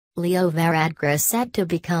Leo Varadkar is said to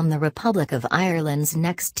become the Republic of Ireland's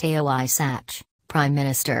next taoiseach, Prime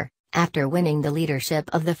Minister, after winning the leadership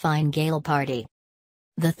of the Fine Gael party.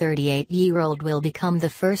 The 38-year-old will become the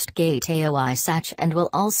first gay taoiseach and will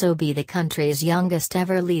also be the country's youngest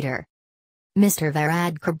ever leader. Mr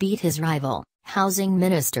Varadkar beat his rival, Housing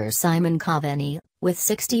Minister Simon Coveney, with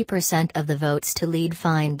 60% of the votes to lead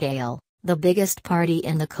Fine Gael, the biggest party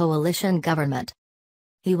in the coalition government.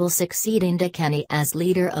 He will succeed Enda Kenny as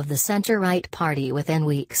leader of the centre-right party within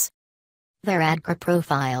weeks. Varadkar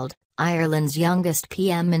profiled, Ireland's youngest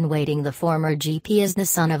PM-in-waiting. The former GP is the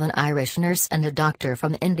son of an Irish nurse and a doctor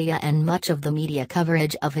from India, and much of the media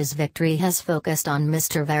coverage of his victory has focused on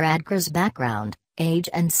Mr Varadkar's background, age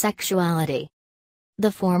and sexuality.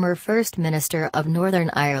 The former First Minister of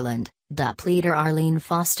Northern Ireland, DUP leader Arlene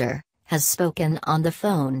Foster, has spoken on the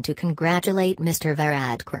phone to congratulate Mr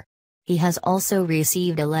Varadkar. He has also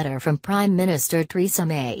received a letter from Prime Minister Theresa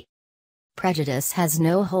May. Prejudice has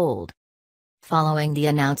no hold. Following the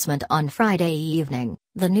announcement on Friday evening,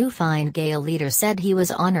 the new Fine Gael leader said he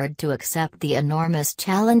was honoured to accept the enormous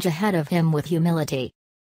challenge ahead of him with humility.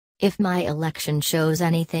 "If my election shows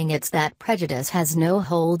anything, it's that prejudice has no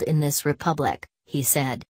hold in this republic," he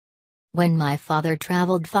said. "When my father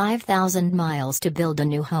travelled 5,000 miles to build a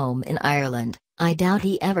new home in Ireland, I doubt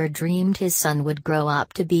he ever dreamed his son would grow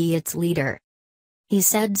up to be its leader." He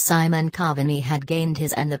said Simon Coveney had gained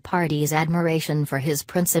his and the party's admiration for his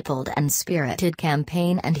principled and spirited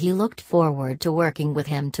campaign, and he looked forward to working with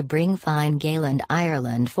him to bring Fine Gael and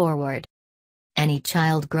Ireland forward. "Any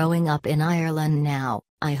child growing up in Ireland now,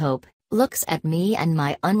 I hope, looks at me and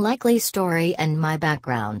my unlikely story and my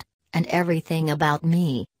background, and everything about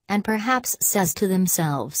me, and perhaps says to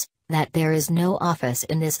themselves, that there is no office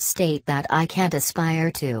in this state that I can't aspire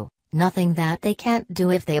to, nothing that they can't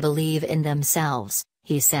do if they believe in themselves,"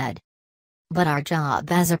 he said. "But our job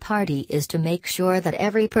as a party is to make sure that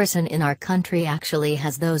every person in our country actually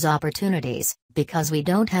has those opportunities, because we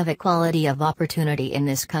don't have equality of opportunity in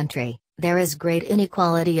this country. There is great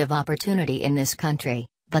inequality of opportunity in this country,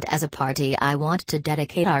 but as a party I want to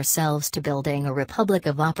dedicate ourselves to building a republic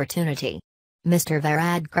of opportunity." Mr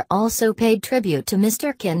Varadkar also paid tribute to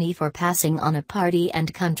Mr Kenny for passing on a party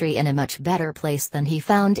and country in a much better place than he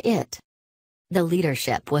found it. The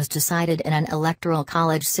leadership was decided in an electoral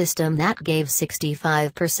college system that gave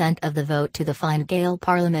 65% of the vote to the Fine Gael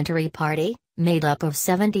parliamentary party, made up of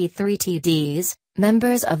 73 TDs,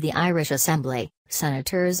 members of the Irish Assembly,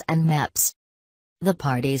 senators and MEPs. The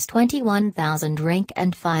party's 21,000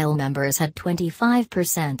 rank-and-file members had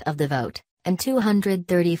 25% of the vote, and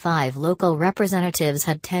 235 local representatives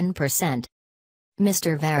had 10%.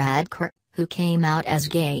 Mr Varadkar, who came out as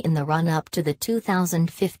gay in the run-up to the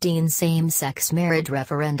 2015 same-sex marriage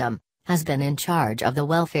referendum, has been in charge of the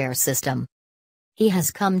welfare system. He has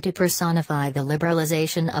come to personify the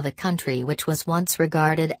liberalisation of a country which was once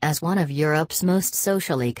regarded as one of Europe's most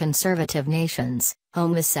socially conservative nations.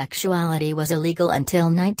 Homosexuality was illegal until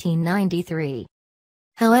 1993.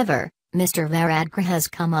 However, Mr Varadkar has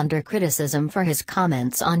come under criticism for his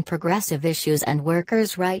comments on progressive issues and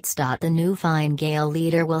workers' rights. The new Fine Gael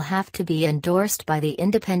leader will have to be endorsed by the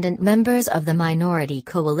independent members of the minority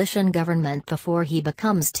coalition government before he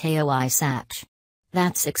becomes taoiseach.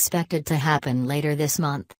 That's expected to happen later this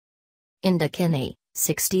month. Enda Kenny,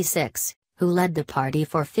 66, who led the party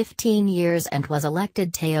for 15 years and was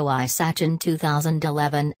elected taoiseach in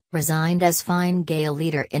 2011, resigned as Fine Gael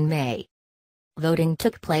leader in May. Voting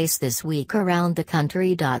took place this week around the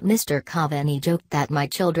country. Mr Coveney joked that "my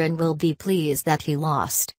children will be pleased that he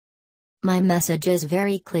lost. My message is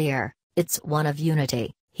very clear, it's one of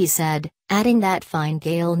unity," he said, adding that Fine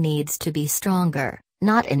Gael needs to be stronger,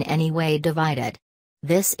 not in any way divided.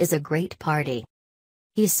 "This is a great party."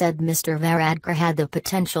 He said Mr Varadkar had the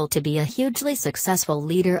potential to be a hugely successful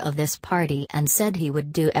leader of this party and said he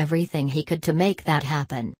would do everything he could to make that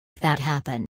happen.